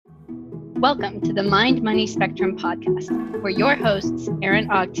Welcome to the Mind Money Spectrum podcast, where your hosts, Aaron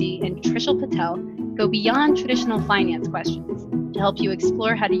Ogti and Trishul Patel, go beyond traditional finance questions to help you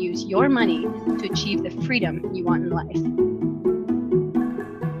explore how to use your money to achieve the freedom you want in life.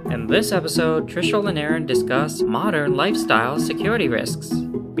 In this episode, Trishul and Aaron discuss modern lifestyle security risks.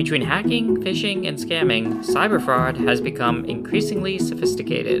 Between hacking, phishing, and scamming, cyber fraud has become increasingly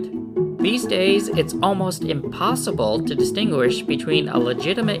sophisticated. These days, it's almost impossible to distinguish between a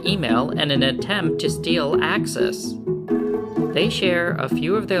legitimate email and an attempt to steal access. They share a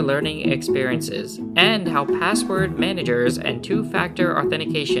few of their learning experiences and how password managers and two-factor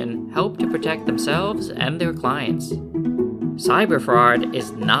authentication help to protect themselves and their clients. Cyber fraud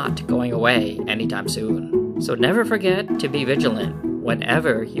is not going away anytime soon, so never forget to be vigilant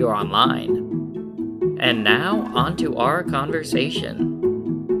whenever you're online. And now, on to our conversation.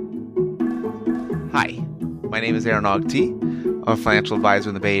 Hi, my name is Aaron Ogti. I'm a financial advisor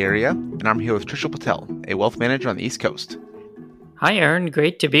in the Bay Area, and I'm here with Trishul Patel, a wealth manager on the East Coast. Hi, Aaron.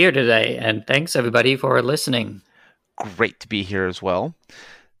 Great to be here today, and thanks everybody for listening. Great to be here as well.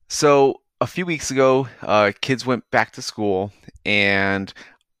 So, a few weeks ago, kids went back to school, and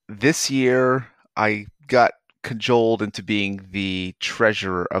this year I got cajoled into being the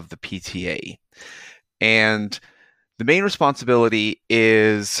treasurer of the PTA. And the main responsibility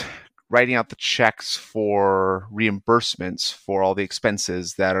is writing out the checks for reimbursements for all the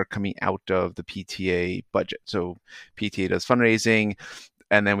expenses that are coming out of the PTA budget. So PTA does fundraising,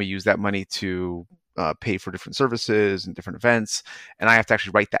 and then we use that money to pay for different services and different events. And I have to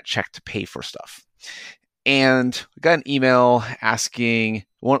actually write that check to pay for stuff. And I got an email asking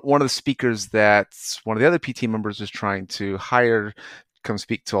one of the speakers that one of the other PTA members is trying to hire to come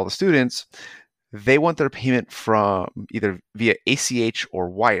speak to all the students. They want their payment from either via ACH or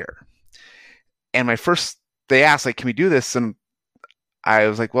wire. And they asked, can we do this? And I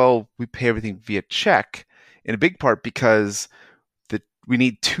was like, well, we pay everything via check, in a big part because we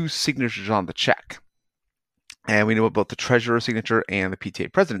need two signatures on the check. And we know about the treasurer's signature and the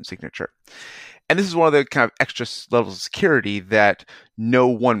PTA president's signature. And this is one of the kind of extra levels of security that no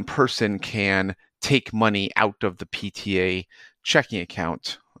one person can take money out of the PTA checking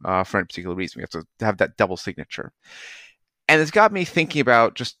account for any particular reason. We have to have that double signature. And it's got me thinking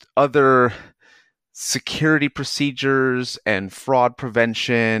about just other security procedures and fraud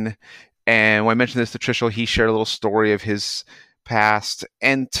prevention. And when I mentioned this to Trishul, he shared a little story of his past.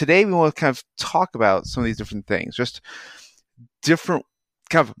 And today we want to kind of talk about some of these different things, just different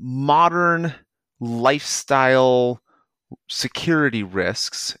kind of modern lifestyle security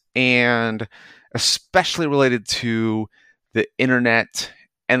risks, and especially related to the internet,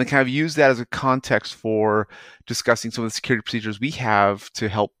 and then kind of use that as a context for discussing some of the security procedures we have to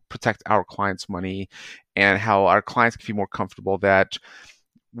help protect our clients' money, and how our clients can feel more comfortable that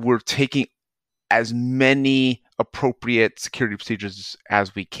we're taking as many appropriate security procedures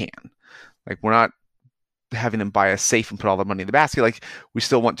as we can. Like, we're not having them buy a safe and put all the money in the basket. Like, we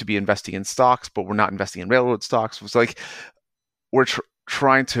still want to be investing in stocks, but we're not investing in railroad stocks. It's like we're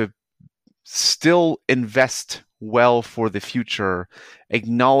trying to still invest well for the future,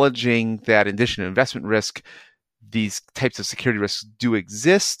 acknowledging that in addition to investment risk, these types of security risks do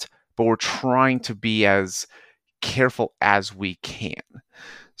exist, but we're trying to be as careful as we can.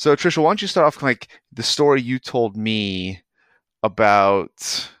 So, Trishul, why don't you start off like the story you told me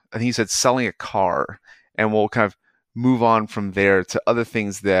about, I think you said selling a car, and we'll kind of move on from there to other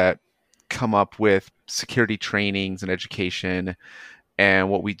things that come up with security trainings and education and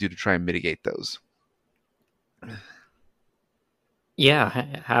what we do to try and mitigate those. Yeah,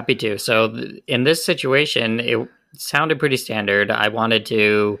 happy to. So in this situation, it sounded pretty standard. I wanted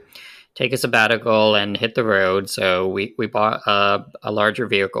to take a sabbatical and hit the road. So we bought a larger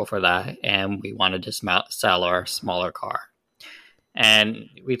vehicle for that, and we wanted to sell our smaller car. And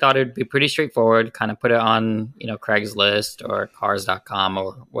we thought it'd be pretty straightforward, kind of put it on, Craigslist or cars.com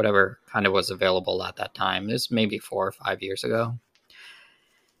or whatever kind of was available at that time. This was maybe 4 or 5 years ago.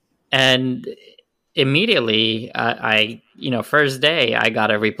 And immediately, first day, I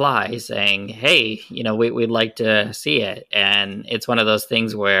got a reply saying, hey, we'd like to see it. And it's one of those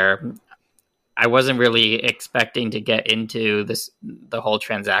things where I wasn't really expecting to get into the whole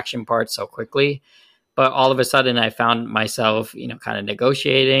transaction part so quickly. But all of a sudden, I found myself, kind of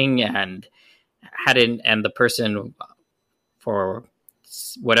negotiating, and the person, for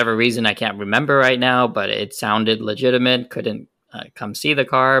whatever reason, I can't remember right now, but it sounded legitimate, couldn't come see the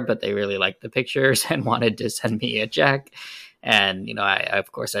car, but they really liked the pictures and wanted to send me a check. And, I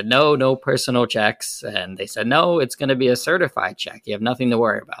of course said, no personal checks. And they said, no, it's going to be a certified check. You have nothing to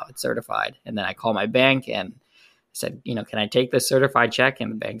worry about. It's certified. And then I called my bank, and said, can I take this certified check?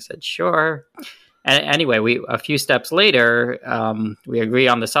 And the bank said, sure. And anyway, a few steps later, we agree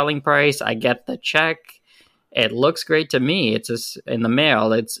on the selling price. I get the check. It looks great to me. It's just in the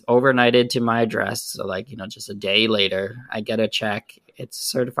mail. It's overnighted to my address. So just a day later, I get a check. It's a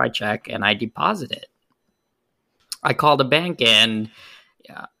certified check and I deposit it. I call the bank and,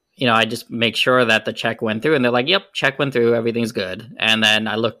 I just make sure that the check went through and they're like, yep, check went through. Everything's good. And then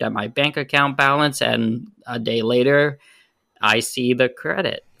I looked at my bank account balance and a day later, I see the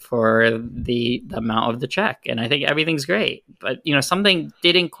credit for the amount of the check. And I think everything's great. But, something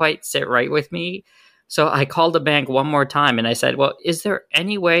didn't quite sit right with me. So I called the bank one more time and I said, well, is there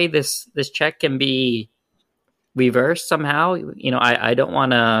any way this check can be reversed somehow? I don't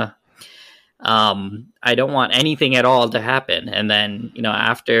want to, I don't want anything at all to happen. And then,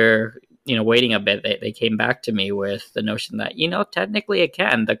 after, waiting a bit, they came back to me with the notion that, technically it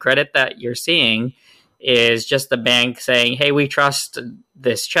can. The credit that you're seeing is just the bank saying, hey, we trust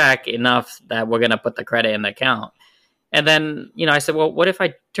this check enough that we're going to put the credit in the account. And then, I said, well, what if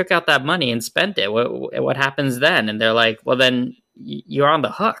I took out that money and spent it? What happens then? And they're like, well, then you're on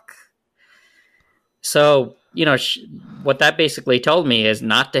the hook. So, what that basically told me is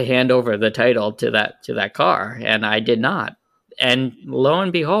not to hand over the title to that car. And I did not. And lo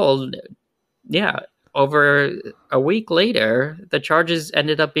and behold, over a week later, the charges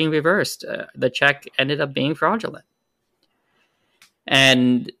ended up being reversed. The check ended up being fraudulent.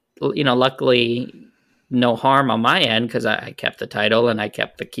 And, luckily, no harm on my end because I kept the title and I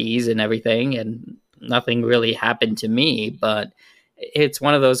kept the keys and everything and nothing really happened to me. But it's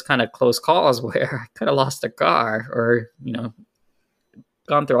one of those kind of close calls where I could have lost a car or,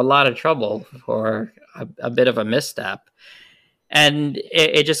 gone through a lot of trouble for a bit of a misstep. And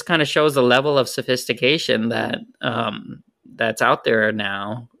it just kind of shows the level of sophistication that that's out there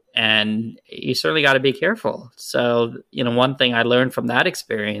now. And you certainly got to be careful. So, one thing I learned from that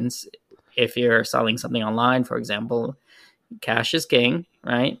experience, if you're selling something online, for example, cash is king,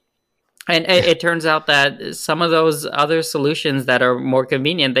 right? And it turns out that some of those other solutions that are more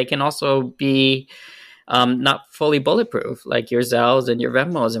convenient, they can also be not fully bulletproof, like your Zells and your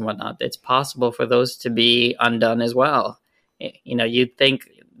Venmos and whatnot. It's possible for those to be undone as well. You'd think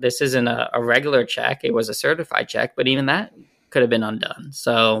this isn't a regular check. It was a certified check, but even that could have been undone.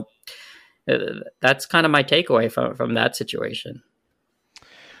 So that's kind of my takeaway from that situation.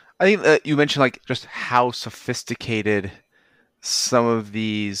 I think you mentioned just how sophisticated some of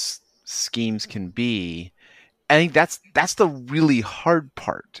these schemes can be. I think that's the really hard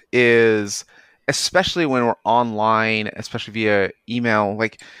part is, especially when we're online, especially via email,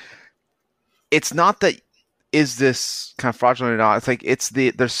 it's not that is this kind of fraudulent or not. It's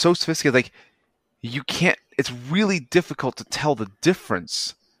they're so sophisticated, you can't, it's really difficult to tell the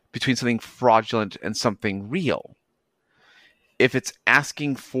difference between something fraudulent and something real. If it's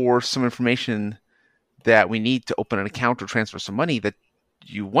asking for some information that we need to open an account or transfer some money that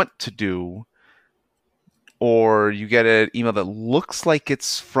you want to do, or you get an email that looks like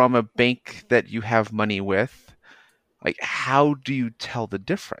it's from a bank that you have money with, how do you tell the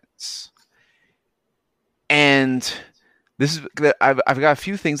difference? And this is, I've got a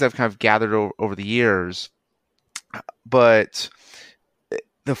few things I've kind of gathered over the years, but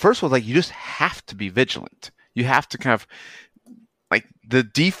the first one, you just have to be vigilant. You have to kind of, the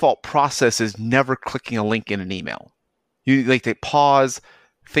default process is never clicking a link in an email. You to pause,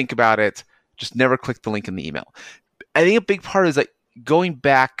 think about it, just never click the link in the email. I think a big part is going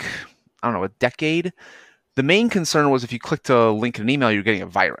back, I don't know, a decade. The main concern was if you clicked a link in an email, you're getting a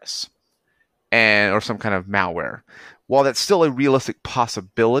virus or some kind of malware. While that's still a realistic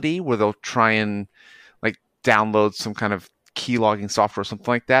possibility where they'll try and download some kind of key logging software or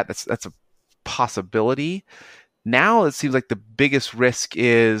something like that, that's a possibility. Now it seems like the biggest risk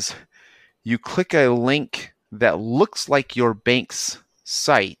is you click a link that looks like your bank's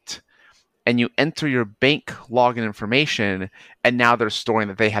site and you enter your bank login information, and now they're storing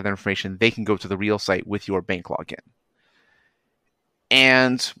that they have that information. They can go to the real site with your bank login.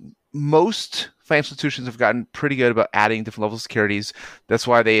 And most financial institutions have gotten pretty good about adding different levels of securities. That's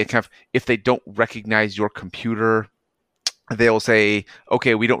why they if they don't recognize your computer, they'll say,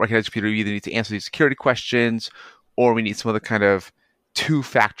 okay, we don't recognize your computer. You either need to answer these security questions or we need some other kind of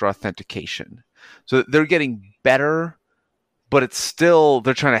two-factor authentication. So they're getting better, but it's still,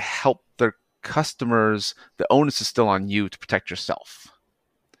 they're trying to help their customers. The onus is still on you to protect yourself.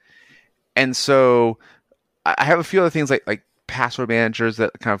 And so I have a few other things like password managers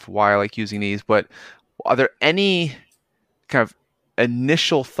that kind of why I like using these, but are there any kind of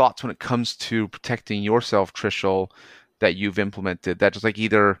initial thoughts when it comes to protecting yourself, Trishul, that you've implemented that just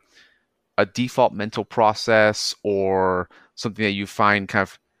either a default mental process or something that you find kind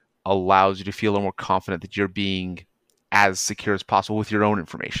of allows you to feel a little more confident that you're being as secure as possible with your own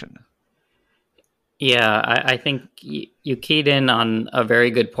information? Yeah, I think you keyed in on a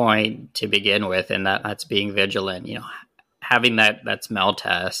very good point to begin with, and that's being vigilant. Having that smell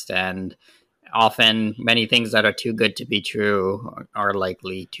test, and often many things that are too good to be true are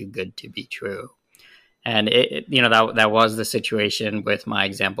likely too good to be true. And that was the situation with my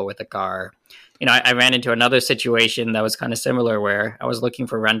example with the car. I ran into another situation that was kind of similar where I was looking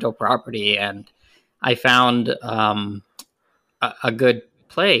for rental property, and I found a good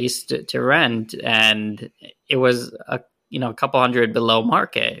place to rent, and it was a couple hundred below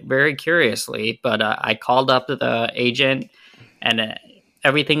market, very curiously. But I called up the agent, and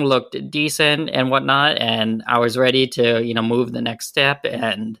everything looked decent and whatnot, and I was ready to move the next step.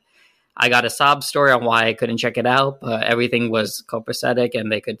 And I got a sob story on why I couldn't check it out, but everything was copacetic,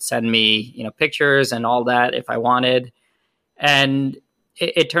 and they could send me pictures and all that if I wanted. And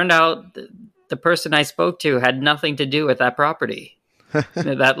it turned out the person I spoke to had nothing to do with that property.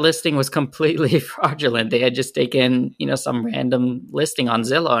 That listing was completely fraudulent. They had just taken, some random listing on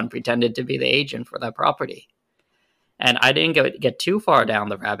Zillow and pretended to be the agent for that property. And I didn't get too far down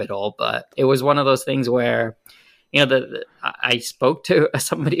the rabbit hole, but it was one of those things where, I spoke to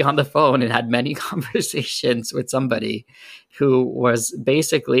somebody on the phone and had many conversations with somebody who was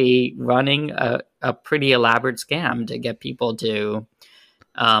basically running a pretty elaborate scam to get people to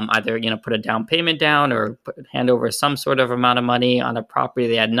either put a down payment down or hand over some sort of amount of money on a property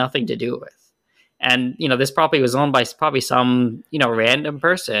they had nothing to do with. And this property was owned by probably some random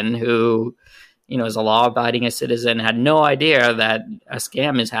person who is a law-abiding citizen, had no idea that a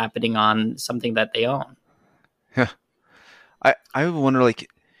scam is happening on something that they own. Yeah. I wonder, like,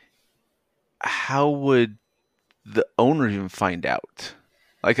 how would the owner even find out?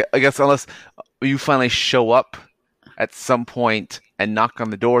 Like, I guess unless you finally show up at some point and knock on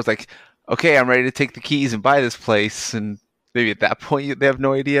the doors, like, okay, I'm ready to take the keys and buy this place, and maybe at that point they have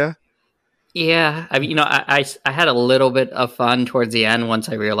no idea. Yeah, I mean, I had a little bit of fun towards the end once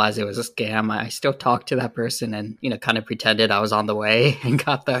I realized it was a scam. I still talked to that person and kind of pretended I was on the way and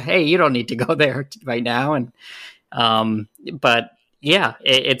got the, hey, you don't need to go there right now. And but yeah,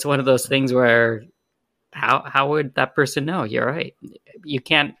 it's one of those things where how would that person know? You're right. You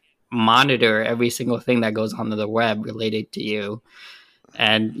can't monitor every single thing that goes onto the web related to you,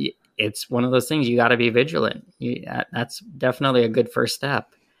 and it's one of those things you got to be vigilant. That's definitely a good first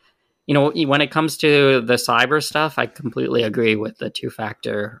step. When it comes to the cyber stuff, I completely agree with the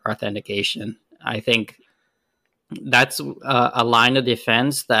two-factor authentication. I think that's a line of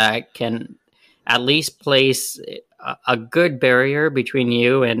defense that can at least place a good barrier between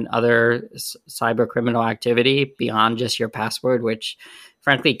you and other cyber criminal activity beyond just your password, which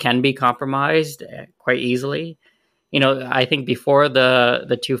frankly can be compromised quite easily. I think before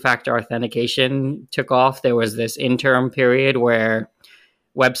the two-factor authentication took off, there was this interim period where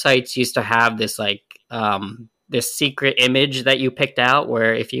websites used to have this this secret image that you picked out,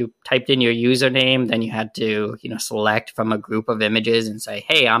 where if you typed in your username, then you had to select from a group of images and say,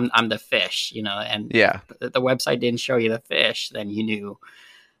 hey, I'm the fish, and Yeah. the website didn't show you the fish, then you knew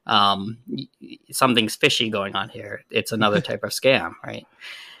something's fishy going on here. It's another type of scam, right?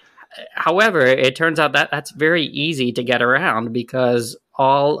 However, it turns out that that's very easy to get around, because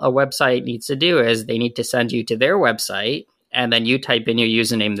all a website needs to do is they need to send you to their website, and then you type in your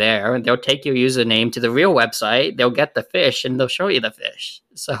username there, and they'll take your username to the real website. They'll get the fish, and they'll show you the fish.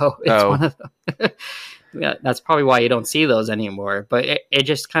 So it's one of them. Yeah, that's probably why you don't see those anymore. But it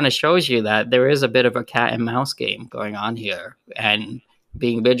just kind of shows you that there is a bit of a cat and mouse game going on here, and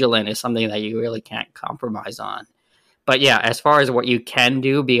being vigilant is something that you really can't compromise on. But yeah, as far as what you can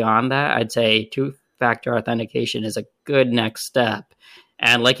do beyond that, I'd say two-factor authentication is a good next step.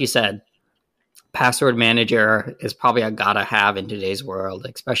 And like you said, password manager is probably a gotta have in today's world,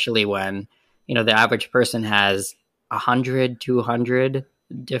 especially when the average person has 100, 200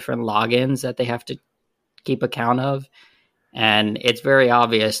 different logins that they have to keep account of. And it's very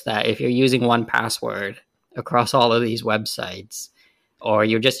obvious that if you're using one password across all of these websites, or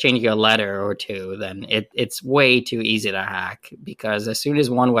you're just changing a letter or two, then it's way too easy to hack, because as soon as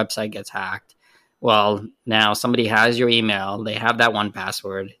one website gets hacked, well, now somebody has your email, they have that one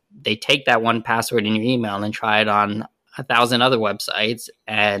password, they take that one password in your email and try it on 1,000 other websites,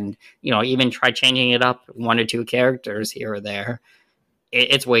 and even try changing it up one or two characters here or there.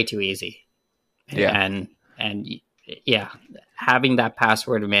 It's way too easy. Yeah. And yeah, having that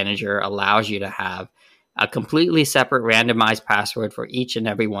password manager allows you to have a completely separate randomized password for each and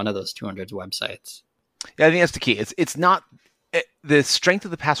every one of those 200 websites. Yeah, I think that's the key. It's not The strength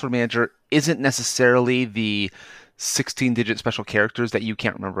of the password manager isn't necessarily the 16-digit special characters that you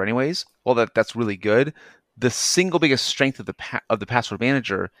can't remember anyways. Well, that's really good. The single biggest strength of the password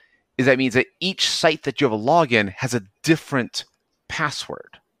manager is that means that each site that you have a login has a different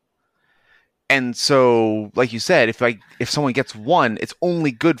password. And so, like you said, if someone gets one, it's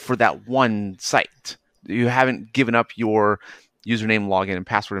only good for that one site. You haven't given up your username, login, and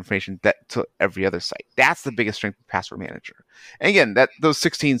password information to every other site. That's the biggest strength of Password Manager. And again, those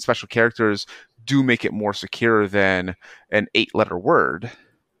 16 special characters do make it more secure than an 8-letter word.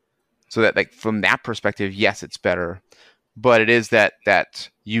 So that, like, from that perspective, yes, it's better. But it is that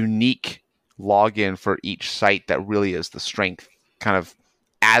unique login for each site that really is the strength, kind of,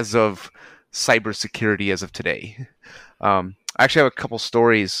 as of cybersecurity as of today. I actually have a couple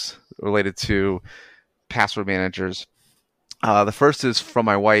stories related to password managers. The first is from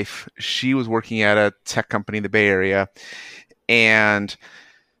my wife. She was working at a tech company in the Bay Area, and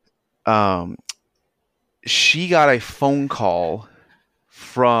she got a phone call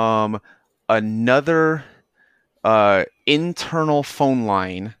from another internal phone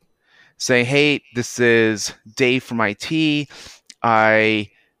line saying, "Hey, this is Dave from IT.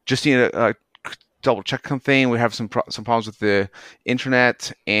 I just need to double check something. We have some problems with the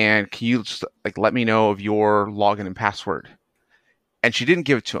internet, and can you just let me know of your login and password?" And she didn't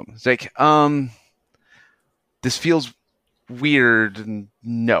give it to him. It's like, this feels weird. And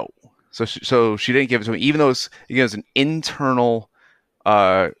no. So she didn't give it to him, even though it was an internal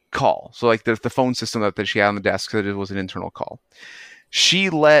call. So like the phone system that she had on the desk, because it was an internal call.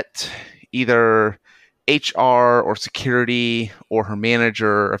 She let either HR or security or her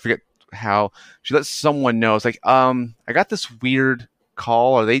manager, I forget how, she let someone know. It's like, I got this weird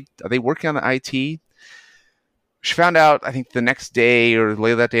call. Are they working on the IT? She found out, I think, the next day or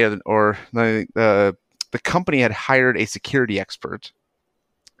later that day, or the company had hired a security expert.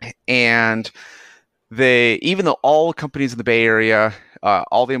 And even though all companies in the Bay Area,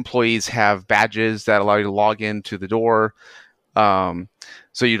 all the employees have badges that allow you to log into the door. So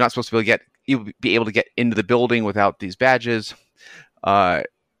you're not supposed to be able to get into the building without these badges. So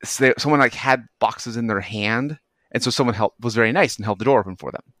someone had boxes in their hand, and so someone was very nice and held the door open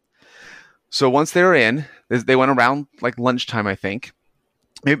for them. So once they were in, they went around lunchtime, I think.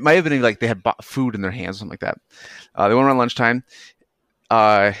 It might have been they had food in their hands, something like that. They went around lunchtime.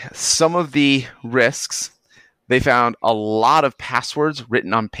 Some of the risks, they found a lot of passwords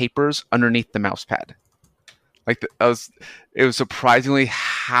written on papers underneath the mouse pad. It was surprisingly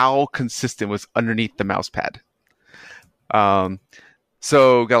how consistent it was underneath the mouse pad.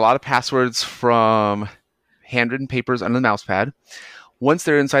 So got a lot of passwords from handwritten papers under the mouse pad. Once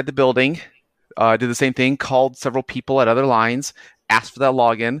they're inside the building, did the same thing, called several people at other lines, asked for that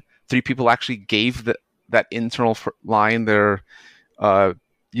login. 3 people actually gave that internal line their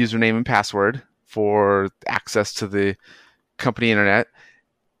username and password for access to the company internet.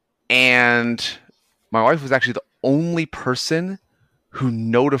 And my wife was actually the only person who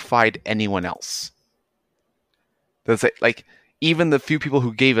notified anyone else. That's even the few people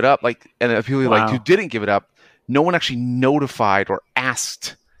who gave it up, and the people who didn't give it up, no one actually notified or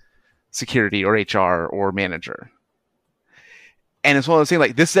asked security or HR or manager. And it's one of those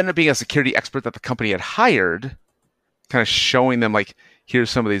things, this ended up being a security expert that the company had hired, kind of showing them, here's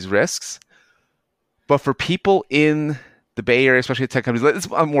some of these risks. But for people in the Bay Area, especially tech companies, it's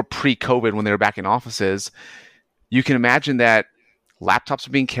more pre-COVID when they were back in offices, you can imagine that laptops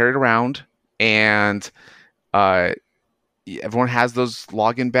are being carried around, and everyone has those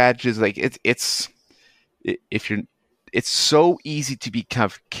login badges. It's so easy to be kind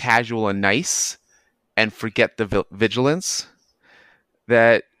of casual and nice and forget the vigilance,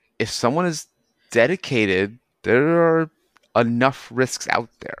 that if someone is dedicated, there are enough risks out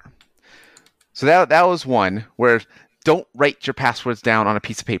there. So that was one where don't write your passwords down on a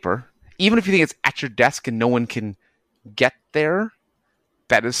piece of paper. Even if you think it's at your desk and no one can get there,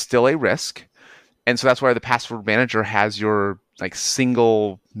 that is still a risk. And so that's why the password manager has your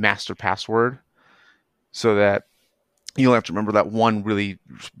single master password, so that you don't have to remember that one really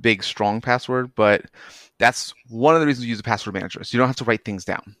big, strong password. But that's one of the reasons you use a password manager. So you don't have to write things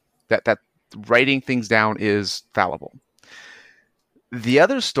down. That writing things down is fallible. The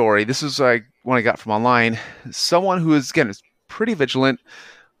other story, this is one I got from online. Someone who is pretty vigilant,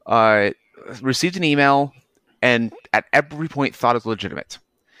 received an email and at every point thought it was legitimate.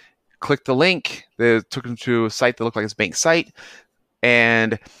 Clicked the link, that took him to a site that looked like his bank site,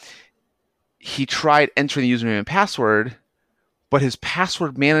 and he tried entering the username and password, but his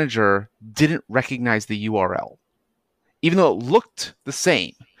password manager didn't recognize the URL, even though it looked the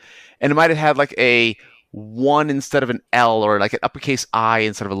same. And it might have had a one instead of an L, or like an uppercase I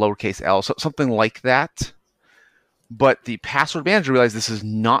instead of a lowercase L, so something like that. But the password manager realized this is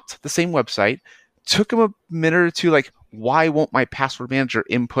not the same website. Took him a minute or two, like, why won't my password manager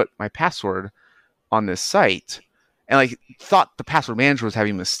input my password on this site? And like thought the password manager was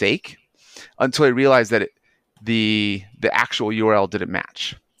having a mistake until I realized that the actual URL didn't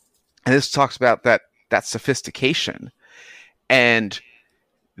match. And this talks about that sophistication. And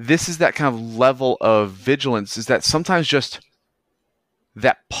this is that kind of level of vigilance, is that sometimes just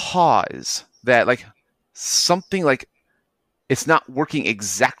that pause, that like something like it's not working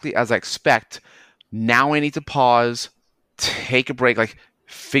exactly as I expect. Now I need to pause, take a break, like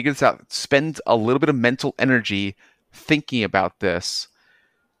figure this out, spend a little bit of mental energy thinking about this,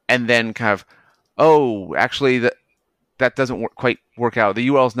 and then kind of, oh, actually that doesn't quite work out. The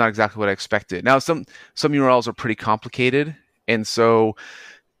URL is not exactly what I expected. Now, some URLs are pretty complicated, and so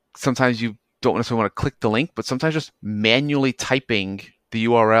sometimes you don't necessarily want to click the link, but sometimes just manually typing the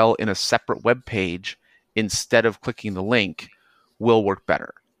URL in a separate web page instead of clicking the link will work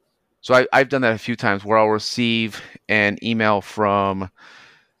better. So I've done that a few times where I'll receive an email from,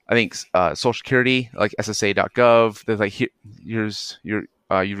 I think, Social Security, like SSA.gov. There's like, here's your,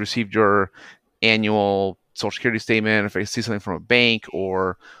 you received your annual Social Security statement. If I see something from a bank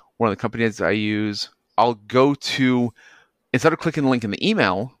or one of the companies I use, I'll go to, instead of clicking the link in the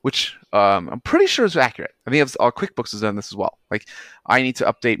email, which I'm pretty sure is accurate. I think QuickBooks has done this as well. Like, I need to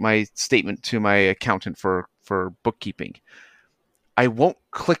update my statement to my accountant for bookkeeping. I won't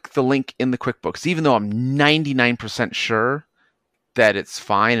click the link in the QuickBooks, even though I'm 99% sure that it's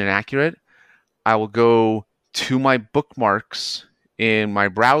fine and accurate. I will go to my bookmarks in my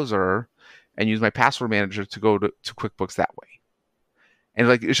browser and use my password manager to go to QuickBooks that way. And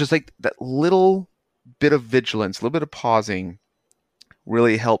like, it's just like that little bit of vigilance, a little bit of pausing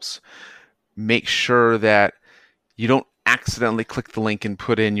really helps make sure that you don't accidentally click the link and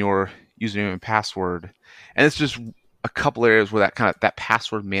put in your username and password. And it's just a couple areas where that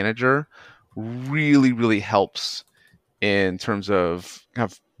password manager really, really helps in terms of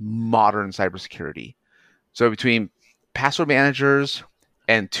kind of modern cybersecurity. So between password managers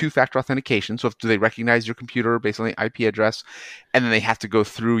and two-factor authentication, so do they recognize your computer based on the IP address, and then they have to go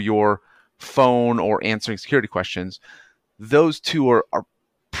through your phone or answering security questions, those two are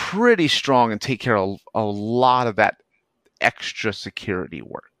pretty strong and take care of a lot of that extra security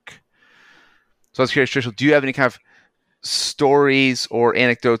work. So I was curious, Trishel, do you have any kind of stories or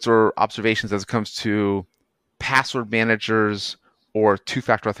anecdotes or observations as it comes to password managers or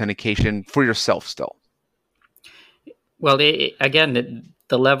two-factor authentication for yourself still? Well, again,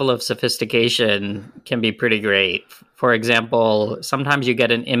 the level of sophistication can be pretty great. For example, sometimes you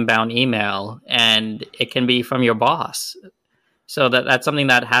get an inbound email and it can be from your boss. So that's something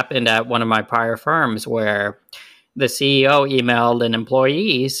that happened at one of my prior firms, where the CEO emailed an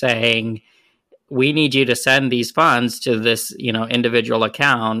employee saying, we need you to send these funds to this, individual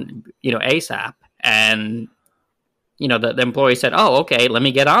account, ASAP. And, the employee said, oh, okay, let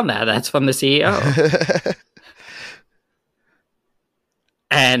me get on that. That's from the CEO.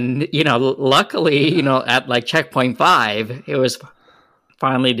 And, luckily, at like checkpoint 5, it was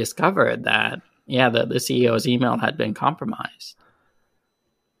finally discovered that, the CEO's email had been compromised.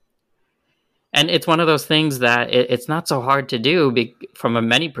 And it's one of those things that it's not so hard to do from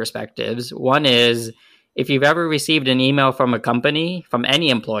many perspectives. One is, if you've ever received an email from a company, from any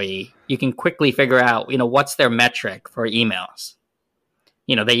employee, you can quickly figure out, what's their metric for emails.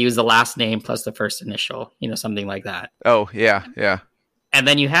 They use the last name plus the first initial, something like that. Oh, yeah, yeah. And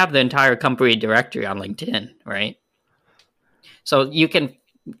then you have the entire company directory on LinkedIn, right? So you can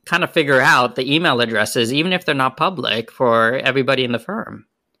kind of figure out the email addresses, even if they're not public, for everybody in the firm.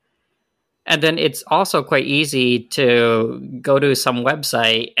 And then it's also quite easy to go to some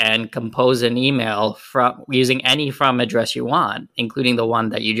website and compose an email from using any from address you want, including the one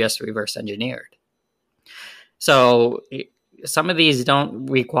that you just reverse engineered. So some of these don't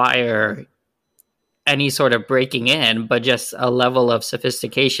require any sort of breaking in, but just a level of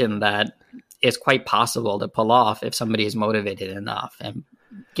sophistication that is quite possible to pull off if somebody is motivated enough. And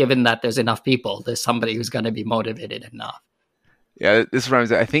given that there's enough people, there's somebody who's going to be motivated enough. Yeah, this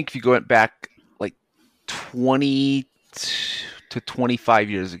reminds me. I think if you go back like 20 to 25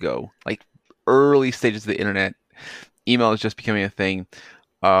 years ago, like early stages of the internet, email is just becoming a thing.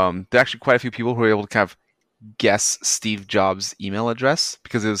 There are actually quite a few people who were able to kind of guess Steve Jobs' email address,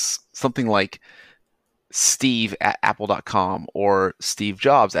 because it was something like steve@apple.com or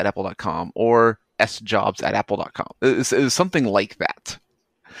stevejobs@apple.com or sjobs@apple.com. It was something like that.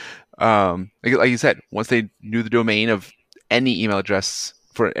 Like you said, once they knew the domain of any email address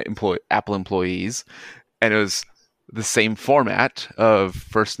for Apple employees, and it was the same format of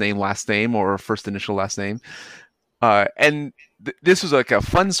first name, last name, or first initial, last name. And this was like a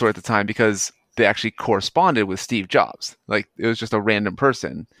fun story at the time because they actually corresponded with Steve Jobs. Like it was just a random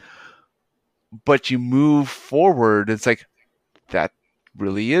person. But you move forward, it's like that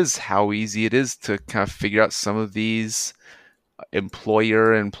really is how easy it is to kind of figure out some of these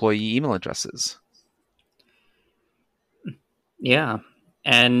employer and employee email addresses. Yeah.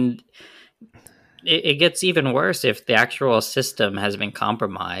 And it gets even worse if the actual system has been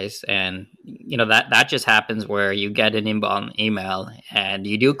compromised. And, that just happens where you get an inbound email and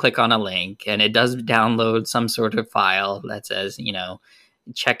you do click on a link and it does download some sort of file that says,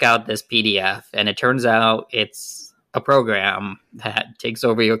 check out this PDF. And it turns out it's a program that takes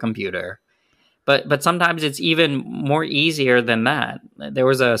over your computer. But sometimes it's even more easier than that. There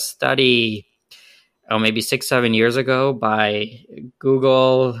was a study, maybe 6-7 years ago by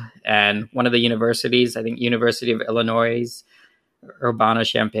Google and one of the universities, I think University of Illinois,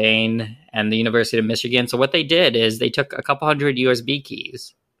 Urbana-Champaign, and the University of Michigan. So what they did is they took a couple hundred USB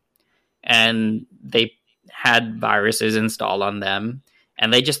keys and they had viruses installed on them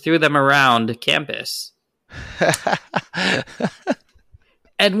and they just threw them around campus.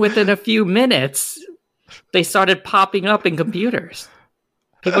 And within a few minutes, they started popping up in computers.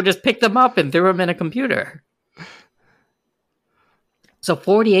 People just picked them up and threw them in a computer. So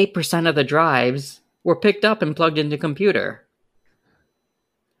 48% of the drives were picked up and plugged into computer.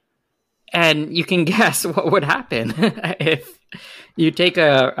 And you can guess what would happen if you take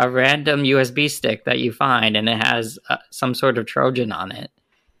a random USB stick that you find and it has some sort of Trojan on it.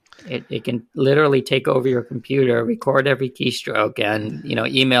 It can literally take over your computer, record every keystroke, and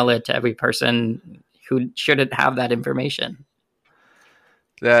email it to every person who shouldn't have that information.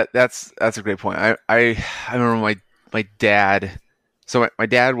 That's a great point. I remember my dad. So my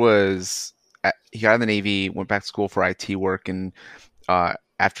dad he got out of the Navy, went back to school for IT work, and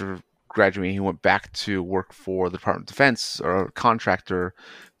after graduating, he went back to work for the Department of Defense or a contractor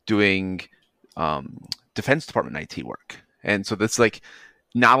doing Defense Department IT work. And so that's like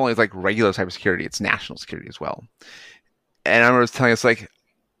not only like regular cybersecurity, it's national security as well. And I remember telling us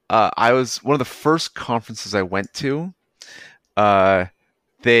one of the first conferences I went to. One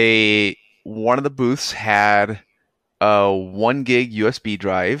of the booths had a 1 gig USB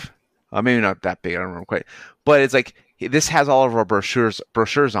drive, maybe not that big, I don't remember quite, but it's like this has all of our brochures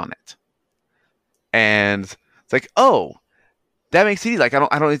on it, and it's like, oh, that makes it easy. Like I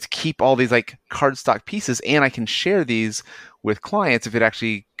don't need to keep all these like cardstock pieces, and I can share these with clients if it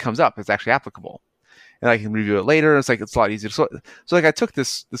actually comes up, it's actually applicable, and I can review it later. It's like it's a lot easier. So like I took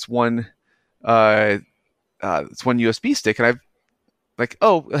this one USB stick, and I've like,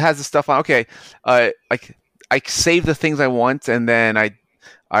 oh, it has this stuff on. Okay, like I save the things I want, and then I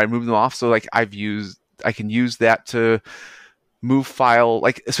move them off. So like I can use that to move file.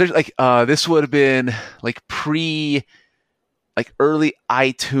 Like especially like this would have been like early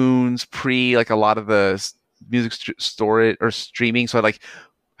iTunes, like a lot of the music storage or streaming. So I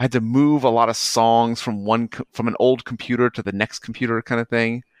had to move a lot of songs from an old computer to the next computer, kind of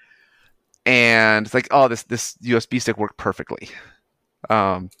thing. And it's like, oh, this USB stick worked perfectly.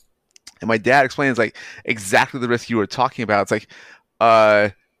 And my dad explains like exactly the risk you were talking about. It's like,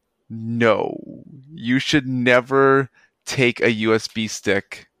 no, you should never take a USB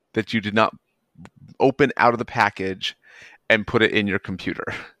stick that you did not open out of the package and put it in your computer.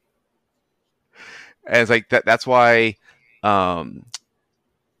 And it's like that's why the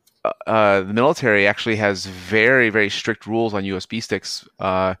military actually has very, very strict rules on USB sticks,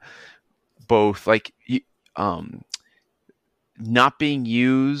 both like not being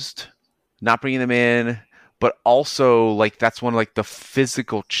used, not bringing them in, but also like that's one of like the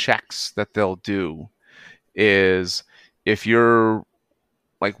physical checks that they'll do is if you're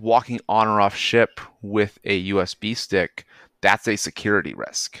like walking on or off ship with a USB stick, that's a security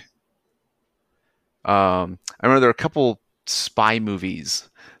risk. I remember there were a couple spy movies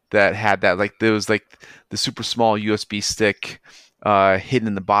that had that, like there was like the super small USB stick hidden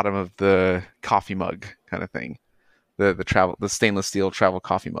in the bottom of the coffee mug kind of thing. The stainless steel travel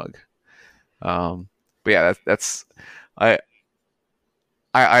coffee mug. But yeah, that's I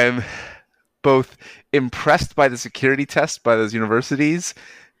am both impressed by the security test by those universities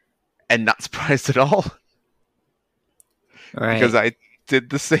and not surprised at all. Right. Because I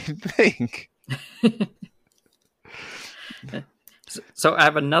did the same thing. So I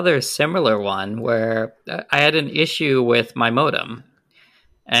have another similar one where I had an issue with my modem,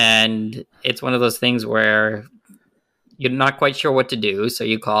 and it's one of those things where you're not quite sure what to do, so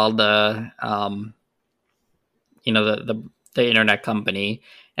you call the internet company,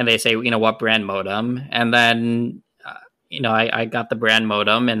 and they say, what brand modem? And then, I got the brand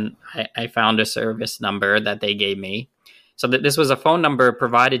modem, and I found a service number that they gave me. So that this was a phone number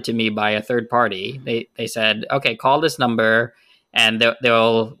provided to me by a third party. They said, okay, call this number, and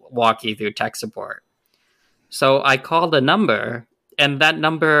they'll walk you through tech support. So I called the number, and that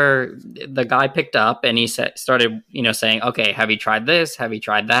number, the guy picked up, and he started, saying, okay, have you tried this? Have you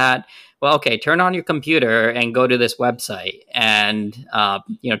tried that? Well, okay, turn on your computer and go to this website, and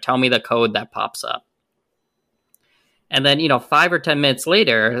tell me the code that pops up. And then 5 or 10 minutes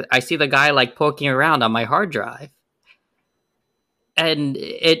later, I see the guy like poking around on my hard drive, and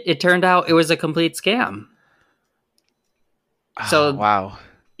it turned out it was a complete scam. So wow.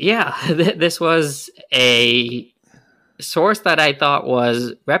 Yeah, this was a source that I thought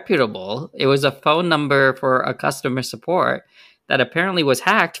was reputable. It was a phone number for a customer support that apparently was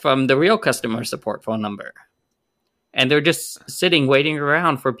hacked from the real customer support phone number. And they're just sitting, waiting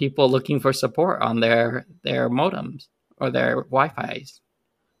around for people looking for support on their modems or their Wi-Fis.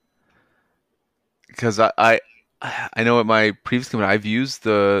 Because I know at my previous company, I've used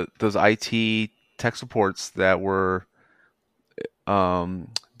those IT tech supports that were done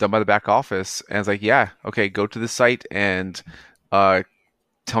by the back office, and it's like, yeah, okay, go to this site and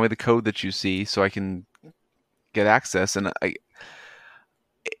tell me the code that you see so I can get access. And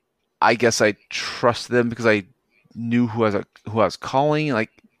I guess I trusted them because I knew who I was calling,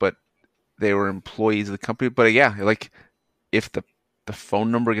 but they were employees of the company. But yeah, like if the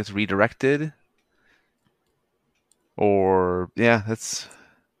phone number gets redirected, or that's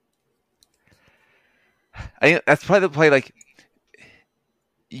probably the play. Like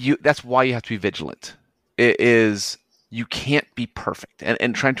that's why you have to be vigilant. It is, you can't be perfect,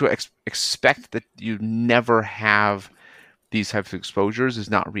 and trying to expect that you never have these types of exposures is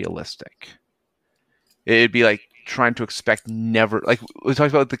not realistic. It'd be like trying to expect never, like we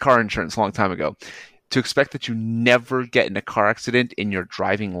talked about the car insurance a long time ago. To expect that you never get in a car accident in your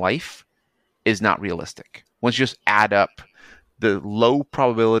driving life is not realistic. Once you just add up the low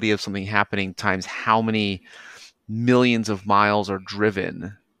probability of something happening times how many millions of miles are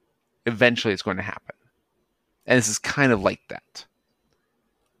driven, eventually it's going to happen. And this is kind of like that.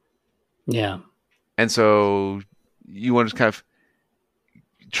 Yeah. And so you want to kind of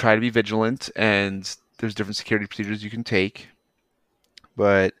try to be vigilant, and there's different security procedures you can take.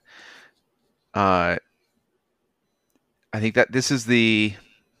 But I think that this is you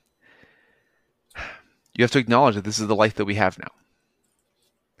have to acknowledge that this is the life that we have now.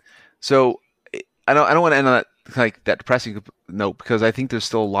 So I don't want to end on that depressing note, because I think there's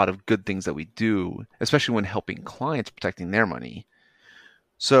still a lot of good things that we do, especially when helping clients protecting their money.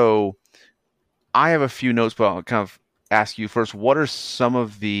 So I have a few notes, but I'll kind of ask you first, what are some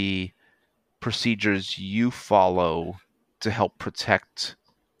of the procedures you follow to help protect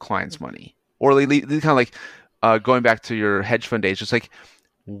clients' money? Or kind of like going back to your hedge fund days, just like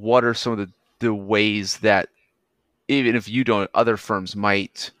what are some of the ways that, even if you don't, other firms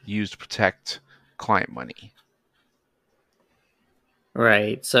might use to protect client money?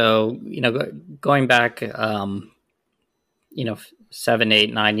 Right. So, going back, 7,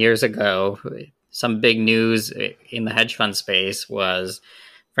 8, 9 years ago, some big news in the hedge fund space was,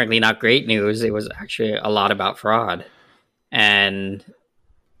 frankly, not great news. It was actually a lot about fraud. And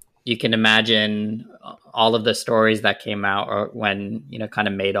you can imagine all of the stories that came out when, kind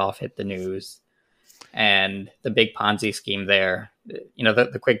of Madoff hit the news, and the big Ponzi scheme there.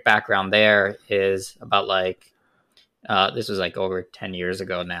 The quick background there is about this was over 10 years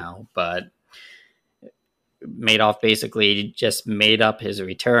ago now, but Madoff basically just made up his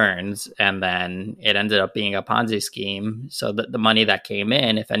returns, and then it ended up being a Ponzi scheme. So that the money that came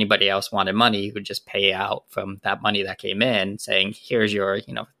in, if anybody else wanted money, you could just pay out from that money that came in, saying, here's your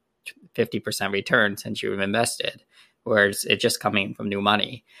 50% return since you've invested, whereas it's just coming from new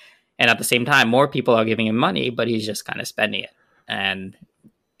money. And at the same time, more people are giving him money, but he's just kind of spending it. And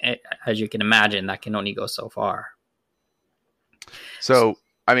as you can imagine, that can only go so far. So,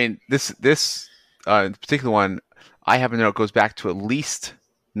 I mean, this particular one, I happen to know, it goes back to at least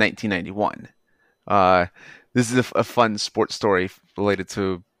 1991. This is a fun sports story related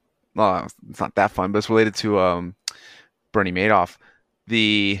to, well, it's not that fun, but it's related to Bernie Madoff.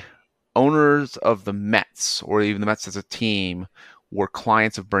 The owners of the Mets, or even the Mets as a team, were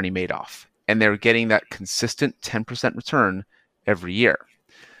clients of Bernie Madoff, and they're getting that consistent 10% return every year.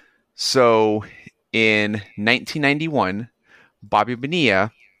 So in 1991, Bobby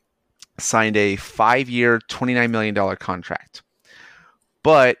Bonilla signed a 5-year, $29 million contract.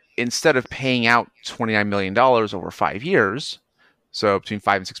 But instead of paying out $29 million over 5 years, so between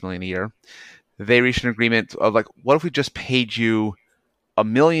 $5 and $6 million a year, they reached an agreement of what if we just paid you $1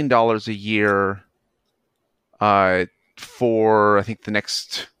 million a year for, I think, the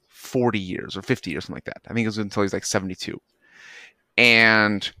next 40 years or 50 years, something like that. I think it was until he's like 72.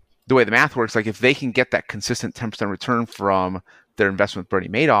 And the way the math works, like if they can get that consistent 10% return from their investment with Bernie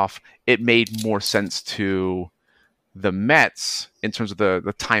Madoff, it made more sense to the Mets in terms of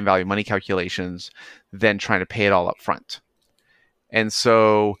the time value money calculations than trying to pay it all up front. And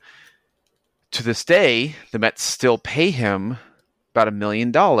so to this day, the Mets still pay him about $1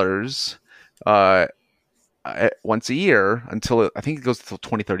 million once a year until I think it goes until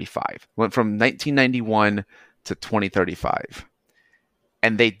 2035. Went from 1991 to 2035.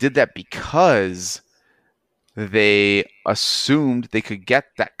 And they did that because they assumed they could get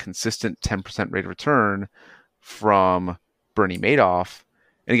that consistent 10% rate of return from Bernie Madoff.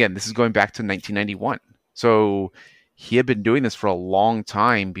 And again, this is going back to 1991. So he had been doing this for a long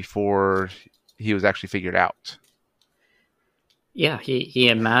time before he was actually figured out. Yeah, he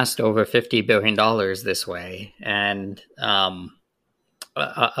amassed over $50 billion this way. And a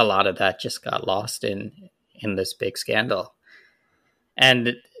lot of that just got lost in this big scandal.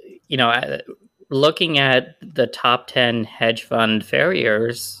 And, looking at the top 10 hedge fund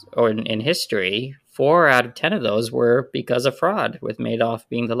failures in history, 4 out of 10 of those were because of fraud, with Madoff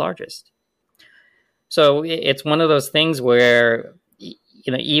being the largest. So it's one of those things where,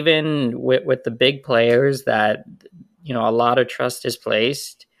 even with the big players that, a lot of trust is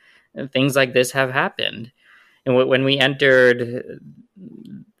placed, things like this have happened. And when we entered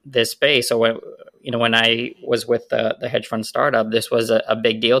this space, or when I was with the hedge fund startup, this was a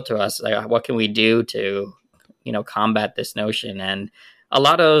big deal to us. Like, what can we do to, combat this notion? And a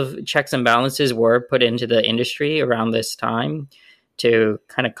lot of checks and balances were put into the industry around this time to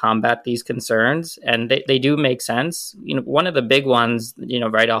kind of combat these concerns. And they do make sense. One of the big ones,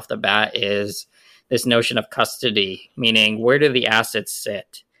 right off the bat is this notion of custody, meaning where do the assets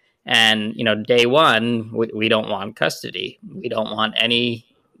sit? And, day one, we don't want custody. We don't want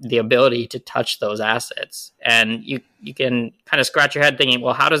the ability to touch those assets. And you can kind of scratch your head thinking,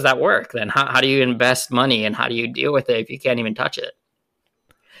 well, how does that work? Then how do you invest money and how do you deal with it if you can't even touch it?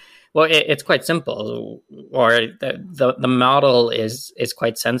 Well, it's quite simple, or the model is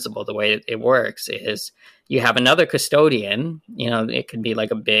quite sensible. The way it works is you have another custodian, it could be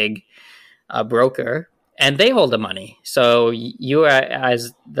like a big broker, and they hold the money. So you,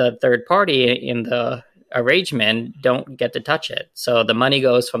 as the third party in the arrangement, don't get to touch it. So the money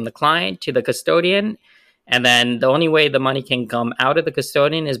goes from the client to the custodian, and then the only way the money can come out of the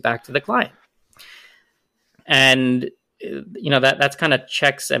custodian is back to the client. And that's kind of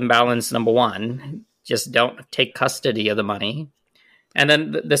checks and balance number one. Just don't take custody of the money. And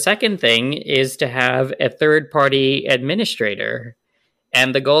then the second thing is to have a third-party administrator.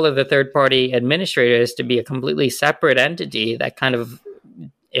 And the goal of the third-party administrator is to be a completely separate entity that kind of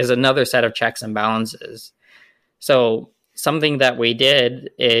is another set of checks and balances. So something that we did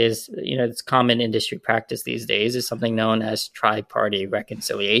is, it's common industry practice these days, is something known as tri-party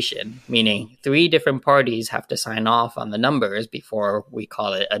reconciliation, meaning 3 different parties have to sign off on the numbers before we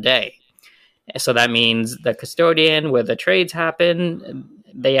call it a day. So that means the custodian, where the trades happen,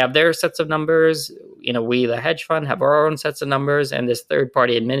 they have their sets of numbers. We, the hedge fund, have our own sets of numbers, and this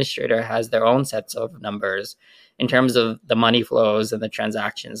third-party administrator has their own sets of numbers in terms of the money flows and the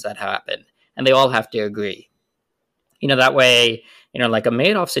transactions that happen. And they all have to agree. That way, like a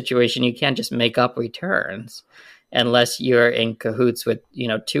Madoff situation, you can't just make up returns unless you're in cahoots with,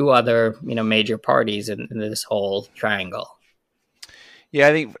 2 other, major parties in this whole triangle. Yeah,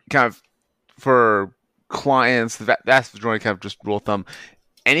 I think kind of for clients, the vast majority kind of just rule of thumb,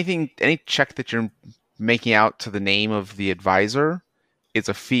 any check that you're making out to the name of the advisor, it's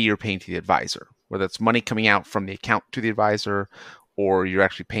a fee you're paying to the advisor, whether it's money coming out from the account to the advisor or you're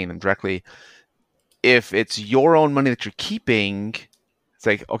actually paying them directly. If it's your own money that you're keeping, it's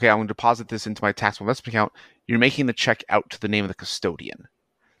like, okay, I'm going to deposit this into my taxable investment account. You're making the check out to the name of the custodian.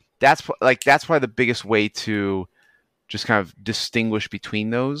 That's probably the biggest way to just kind of distinguish between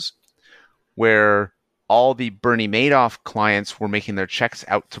those, where all the Bernie Madoff clients were making their checks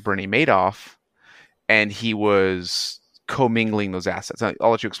out to Bernie Madoff, and he was commingling those assets.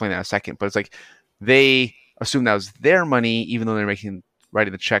 I'll let you explain that in a second, but it's like they assumed that was their money, even though they're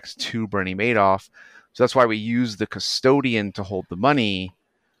writing the checks to Bernie Madoff. So that's why we use the custodian to hold the money,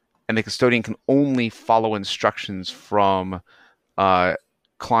 and the custodian can only follow instructions from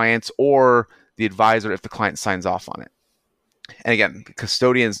clients or the advisor if the client signs off on it. And again,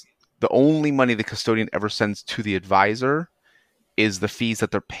 the only money the custodian ever sends to the advisor is the fees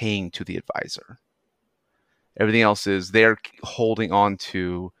that they're paying to the advisor. Everything else is they're holding on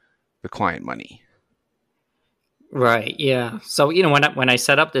to the client money. Right. Yeah. So, when I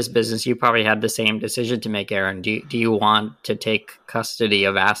set up this business, you probably had the same decision to make, Aaron. Do you want to take custody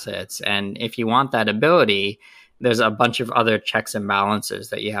of assets? And if you want that ability, there's a bunch of other checks and balances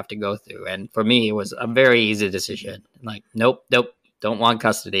that you have to go through. And for me, it was a very easy decision. Like, nope, don't want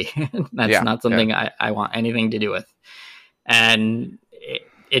custody. That's Yeah, not yeah. something I want anything to do with. And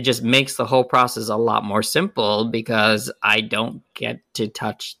it just makes the whole process a lot more simple because I don't get to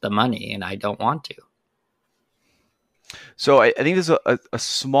touch the money and I don't want to. So I think there's a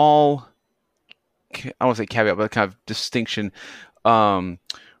small, I don't want to say caveat, but kind of distinction. Um,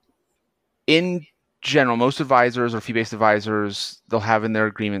 in general, most advisors or fee-based advisors, they'll have in their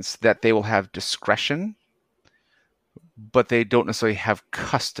agreements that they will have discretion, but they don't necessarily have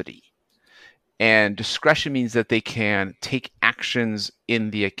custody. And discretion means that they can take actions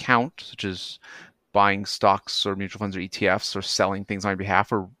in the account, such as buying stocks or mutual funds or ETFs or selling things on your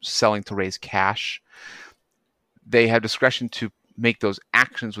behalf or selling to raise cash. They have discretion to make those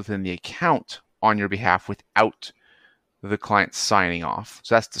actions within the account on your behalf without the client signing off.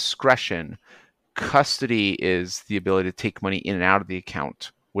 So that's discretion. Custody is the ability to take money in and out of the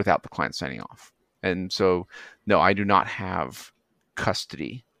account without the client signing off. And so, no, I do not have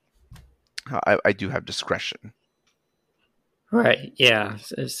custody. I do have discretion. Right. Yeah.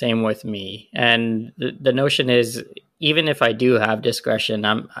 Same with me. And the notion is, even if I do have discretion,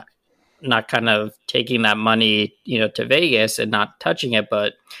 I'm not kind of taking that money, to Vegas and not touching it,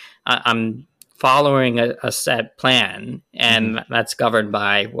 but I'm following a set plan, and that's governed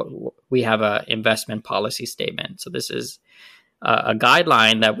by what we have a investment policy statement. So this is a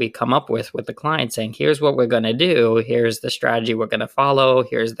guideline that we come up with the client saying, here's what we're going to do. Here's the strategy we're going to follow.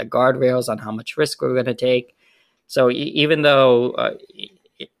 Here's the guardrails on how much risk we're going to take. So even though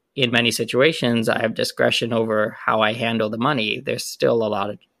in many situations I have discretion over how I handle the money, there's still a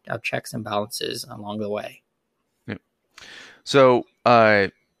lot of checks and balances along the way. Yeah. So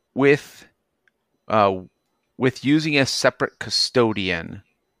with using a separate custodian,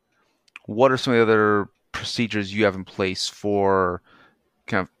 what are some of the other procedures you have in place for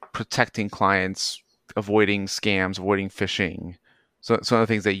kind of protecting clients, avoiding scams, avoiding phishing? So some of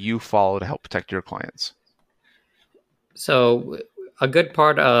the things that you follow to help protect your clients. So a good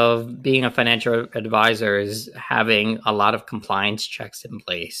part of being a financial advisor is having a lot of compliance checks in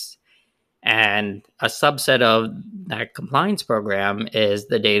place. And a subset of that compliance program is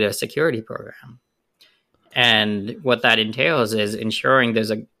the data security program. And what that entails is ensuring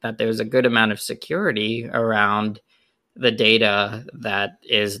that there's a good amount of security around the data that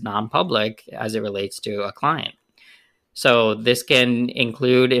is non-public as it relates to a client. So this can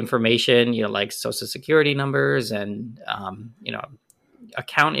include information, like social security numbers and,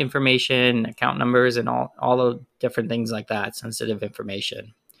 account information, account numbers, and all the different things like that, sensitive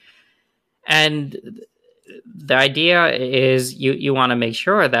information. And the idea is you want to make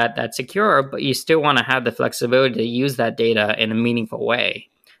sure that that's secure, but you still want to have the flexibility to use that data in a meaningful way.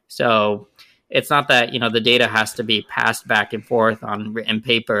 So it's not that, the data has to be passed back and forth on written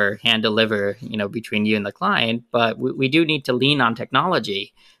paper, hand deliver, between you and the client, but we do need to lean on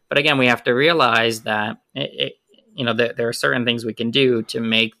technology. But again, we have to realize that, there are certain things we can do to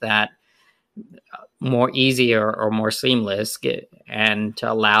make that more easier or more seamless and to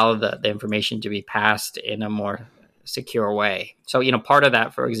allow the information to be passed in a more secure way. So, part of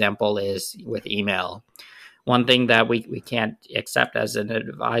that, for example, is with email. One thing that we can't accept as an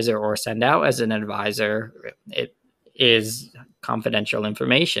advisor or send out as an advisor, it is confidential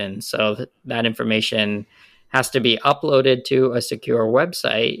information. So that information has to be uploaded to a secure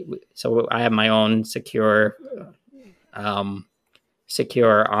website. So I have my own secure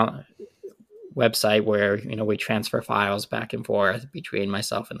website where we transfer files back and forth between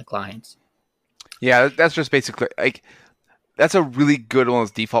myself and the clients. Yeah, that's just basically like that's a really good one of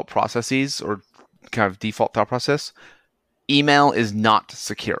those default processes or kind of default thought process. Email is not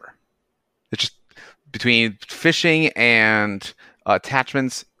secure. It's just between phishing and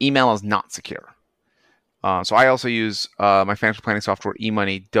attachments. Email is not secure. So I also use my financial planning software.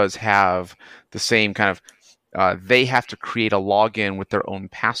 eMoney does have the same kind of. They have to create a login with their own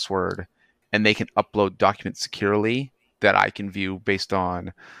password, and they can upload documents securely that I can view based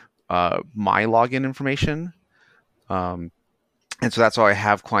on my login information. And so that's why I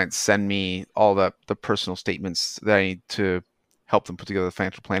have clients send me all the personal statements that I need to help them put together the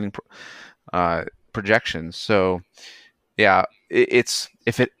financial planning projections. So yeah, it's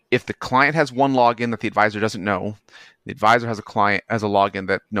if the client has one login that the advisor doesn't know, the advisor has a login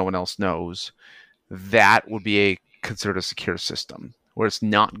that no one else knows, that would be considered a secure system where it's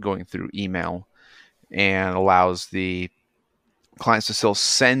not going through email and allows the clients to still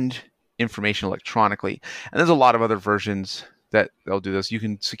send information electronically. And there's a lot of other versions that they'll do this. You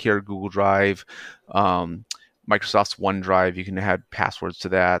can secure Google Drive, Microsoft's OneDrive. You can add passwords to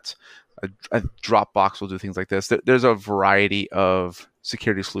that. A Dropbox will do things like this. There's a variety of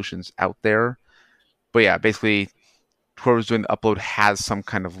security solutions out there. But yeah, basically, whoever's doing the upload has some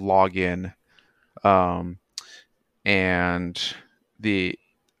kind of login. And the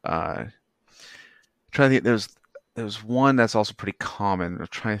trying to think, there's one that's also pretty common. I'm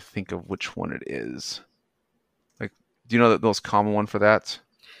trying to think of which one it is. Like, do you know the most common one for that?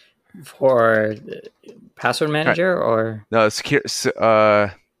 For password manager or no secure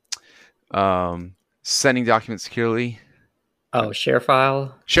sending documents securely.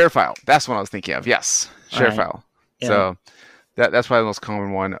 ShareFile. ShareFile. That's what I was thinking of. Yes, ShareFile. Right. Yeah. So that's probably the most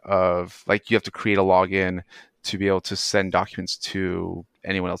common one. Of like, you have to create a login to be able to send documents to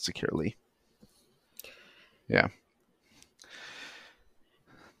anyone else securely. Yeah.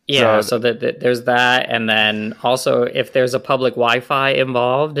 Yeah, so that there's that, and then also if there's a public Wi-Fi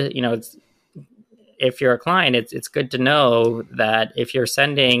involved, if you're a client, it's good to know that if you're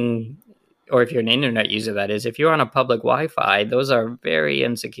sending, or if you're an internet user, that is, if you're on a public Wi-Fi, those are very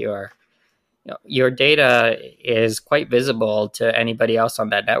insecure. Your data is quite visible to anybody else on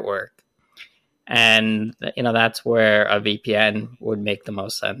that network, and that's where a VPN would make the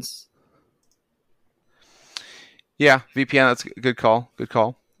most sense. Yeah, VPN. That's a good call. Good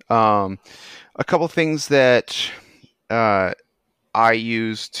call. A couple things that I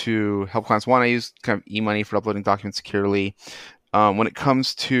use to help clients. One, I use kind of eMoney for uploading documents securely. When it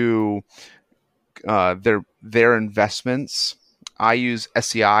comes to their investments, I use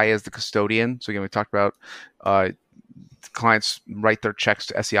SEI as the custodian. So again, we talked about clients write their checks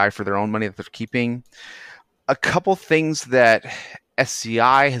to SEI for their own money that they're keeping. A couple things that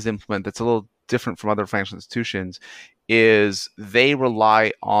SEI has implemented that's a little different from other financial institutions is they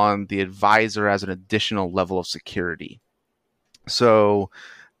rely on the advisor as an additional level of security. So,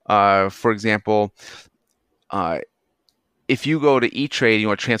 for example, if you go to E-Trade, you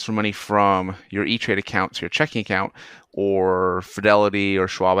want to transfer money from your E-Trade account to your checking account, or Fidelity or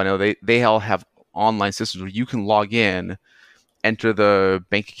Schwab, I know they all have online systems where you can log in, enter the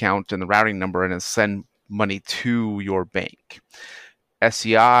bank account and the routing number, and then send money to your bank.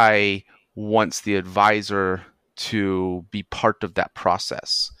 SEI wants the advisor to be part of that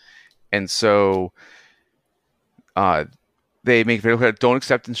process. And so they make very clear, don't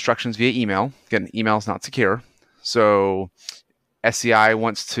accept instructions via email. Again, email is not secure. So SEI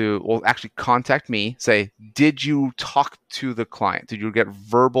wants to, actually contact me, say, did you talk to the client? Did you get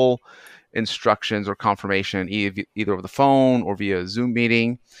verbal instructions or confirmation either over the phone or via a Zoom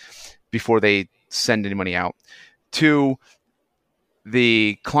meeting before they send any money out? 2,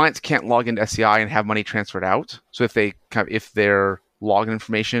 the clients can't log into SEI and have money transferred out. So if their login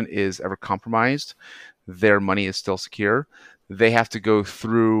information is ever compromised, their money is still secure. They have to go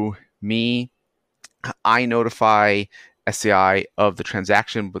through me. I notify SEI of the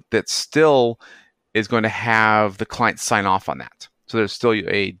transaction, but that still is going to have the client sign off on that. So there's still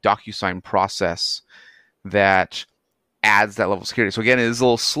a DocuSign process that adds that level of security. So again, it is a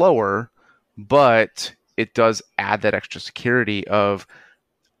little slower, but it does add that extra security of,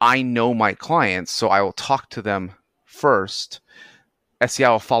 I know my clients, so I will talk to them first. SEI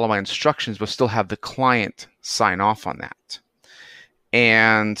will follow my instructions, but still have the client sign off on that.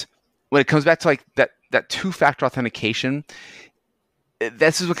 And when it comes back to like that two-factor authentication,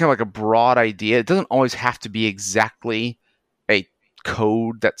 this is kind of like a broad idea. It doesn't always have to be exactly a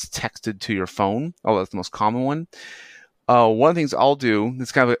code that's texted to your phone, although that's the most common one. One of the things I'll do,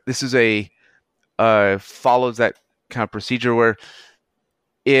 this is a follows that kind of procedure where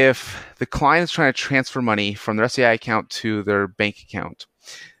if the client is trying to transfer money from their SEI account to their bank account,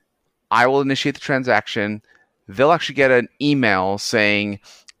 I will initiate the transaction. They'll actually get an email saying,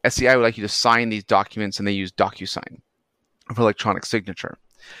 SEI would like you to sign these documents, and they use DocuSign for electronic signature.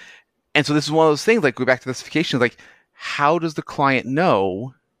 And so this is one of those things, like, go back to the specification, like, how does the client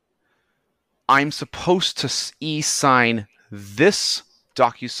know I'm supposed to e-sign this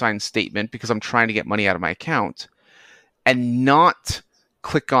DocuSign statement because I'm trying to get money out of my account and not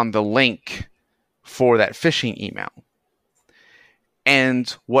click on the link for that phishing email?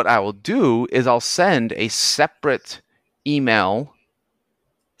 And what I will do is I'll send a separate email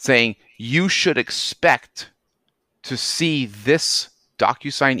saying, you should expect to see this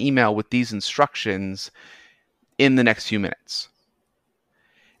DocuSign email with these instructions in the next few minutes.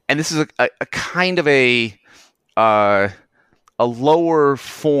 And this is a kind of a lower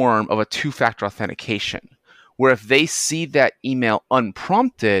form of a two-factor authentication, where if they see that email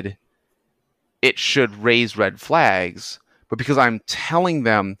unprompted, it should raise red flags. But because I'm telling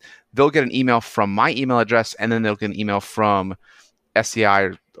them, they'll get an email from my email address, and then they'll get an email from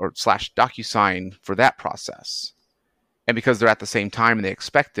SCI or / DocuSign for that process. And because they're at the same time and they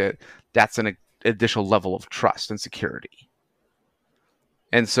expect it, that's an additional level of trust and security.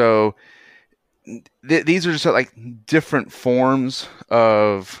 And so these are just like different forms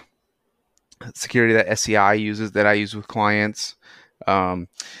of security that SCI uses that I use with clients. The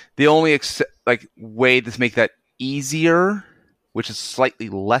only way to make that easier, which is slightly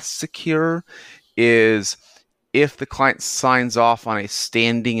less secure, is if the client signs off on a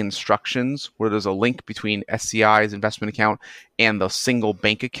standing instructions where there's a link between SCI's investment account and the single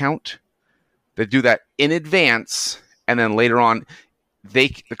bank account. They do that in advance, and then later on, the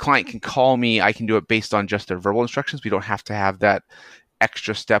client can call me. I can do it based on just their verbal instructions. We don't have to have that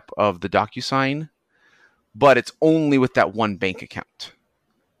extra step of the DocuSign, but it's only with that one bank account.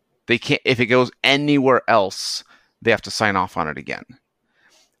 They can't, if it goes anywhere else, they have to sign off on it again.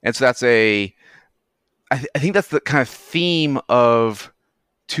 And so that's I think that's the kind of theme of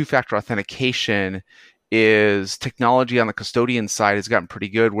two-factor authentication. Is technology on the custodian side has gotten pretty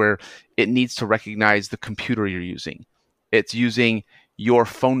good where it needs to recognize the computer you're using. It's using your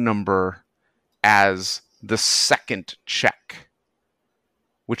phone number as the second check,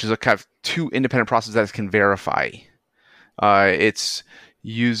 which is a kind of two independent processes that it can verify. It's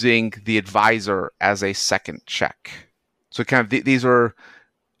using the advisor as a second check. So kind of these are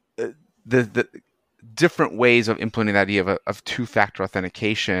the different ways of implementing the idea of two-factor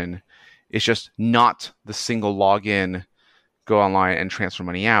authentication. It's just not the single login, go online and transfer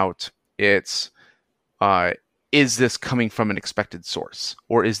money out. It's, is this coming from an expected source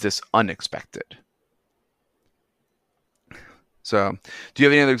or is this unexpected? So do you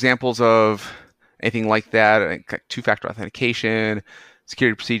have any other examples of anything like that, like two-factor authentication,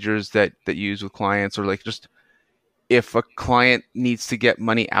 security procedures that you use with clients, or like just if a client needs to get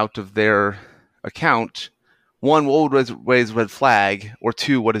money out of their account, one, what would raise a red flag, or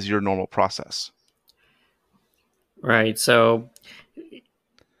two, what is your normal process? Right. So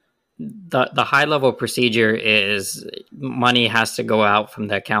the high level procedure is money has to go out from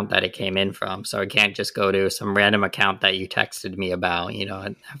the account that it came in from. So it can't just go to some random account that you texted me about,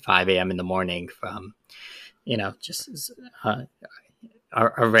 at 5 a.m. in the morning from, just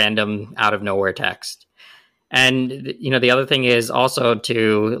a random out of nowhere text. And, the other thing is also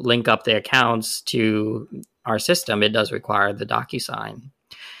to link up the accounts to our system. It does require the DocuSign.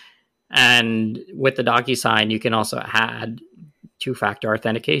 And with the DocuSign, you can also add two-factor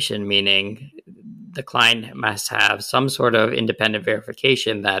authentication, meaning the client must have some sort of independent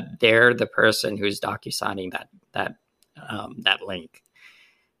verification that they're the person who's DocuSigning that link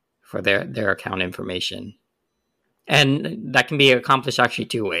for their account information. And that can be accomplished actually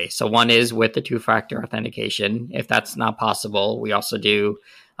two ways. So one is with the two-factor authentication. If that's not possible, we also do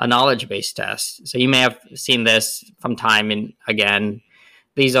a knowledge-based test. So you may have seen this from time and again.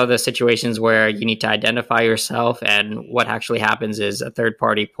 These are the situations where you need to identify yourself, and what actually happens is a third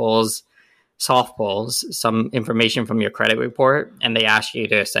party soft pulls some information from your credit report, and they ask you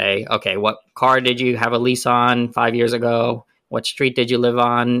to say, okay, what car did you have a lease on 5 years ago? What street did you live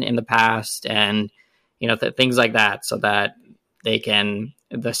on in the past? And things like that, so that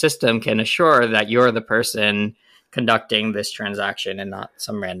the system can assure that you're the person conducting this transaction and not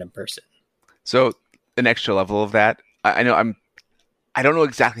some random person. So an extra level of that, I don't know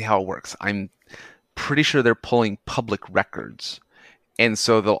exactly how it works. I'm pretty sure they're pulling public records. And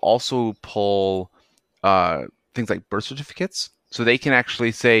so they'll also pull things like birth certificates. So they can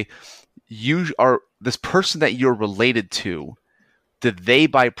actually say, you are this person that you're related to. Did they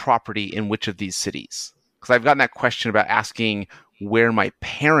buy property in which of these cities? Because I've gotten that question about asking where my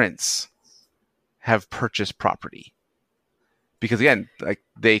parents have purchased property. Because again, like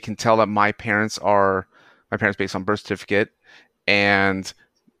they can tell that my parents based on birth certificate, and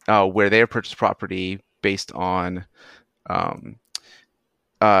where they have purchased property based on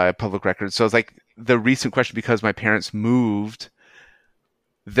public records. So it's like the recent question, because my parents moved,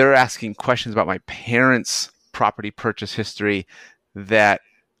 they're asking questions about my parents' property purchase history that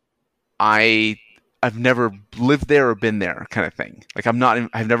I've never lived there or been there, kind of thing. Like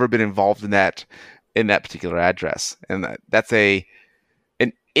I've never been involved in that particular address, and that's an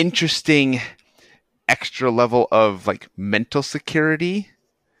interesting extra level of like mental security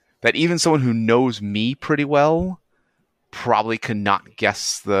that even someone who knows me pretty well probably could not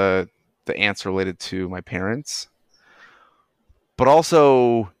guess the answer related to my parents. But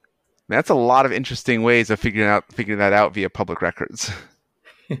also, that's a lot of interesting ways of figuring that out via public records.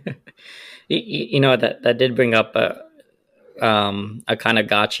 That did bring up a kind of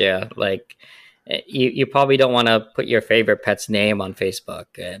gotcha. Like You probably don't want to put your favorite pet's name on Facebook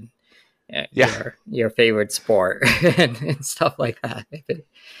and your favorite sport and stuff like that.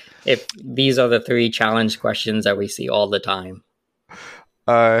 If these are the 3 challenge questions that we see all the time.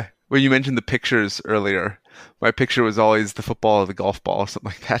 When you mentioned the pictures earlier, my picture was always the football or the golf ball or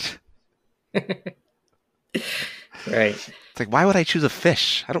something like that. Right. It's like, why would I choose a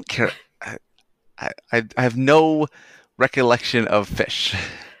fish? I don't care. I have no recollection of fish.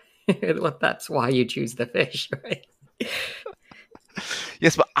 Well, that's why you choose the fish, right?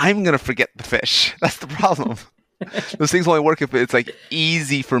 Yes, but I'm going to forget the fish. That's the problem. Those things only work if it's like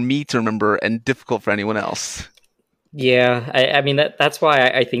easy for me to remember and difficult for anyone else. Yeah, I mean that's why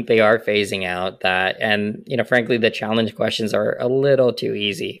I think they are phasing out that, and frankly, the challenge questions are a little too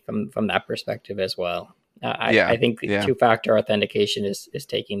easy from that perspective as well. I think 2-factor authentication is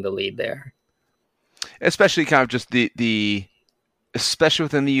taking the lead there, especially kind of just the especially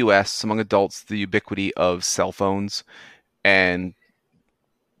within the U.S. among adults, the ubiquity of cell phones and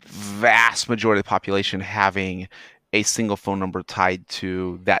vast majority of the population having a single phone number tied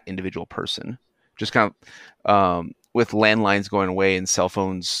to that individual person. Just kind of with landlines going away and cell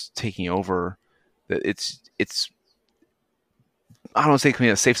phones taking over, it's I don't want to say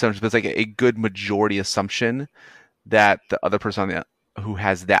a safe assumption, but it's like a good majority assumption that the other person who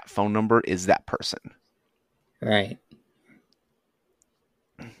has that phone number is that person. Right.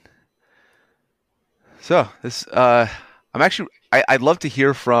 So this, I'd love to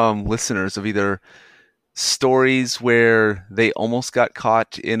hear from listeners of either stories where they almost got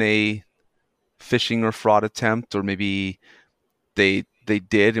caught in a phishing or fraud attempt, or maybe they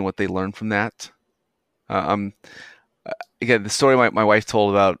did and what they learned from that. Again, the story my wife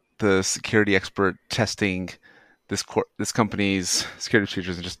told about the security expert testing this company's security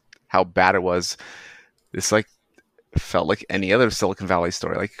features and just how bad it was. This felt like any other Silicon Valley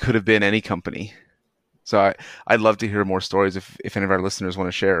story. Like, could have been any company. So I'd love to hear more stories if any of our listeners want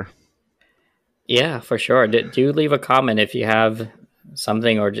to share. Yeah, for sure. Do leave a comment if you have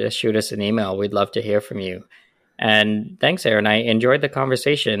something, or just shoot us an email. We'd love to hear from you. And thanks, Aaron. I enjoyed the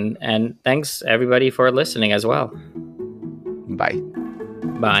conversation. And thanks, everybody, for listening as well. Bye.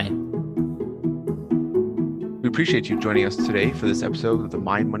 Bye. We appreciate you joining us today for this episode of the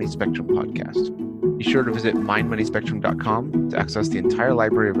Mind Money Spectrum podcast. Be sure to visit mindmoneyspectrum.com to access the entire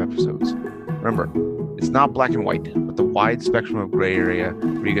library of episodes. Remember, it's not black and white, but the wide spectrum of gray area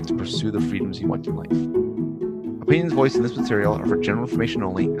where you get to pursue the freedoms you want in life. Opinions voiced in this material are for general information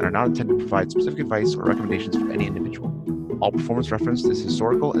only and are not intended to provide specific advice or recommendations for any individual. All performance referenced is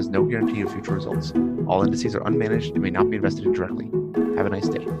historical and is no guarantee of future results. All indices are unmanaged and may not be invested in directly. Have a nice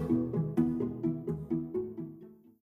day.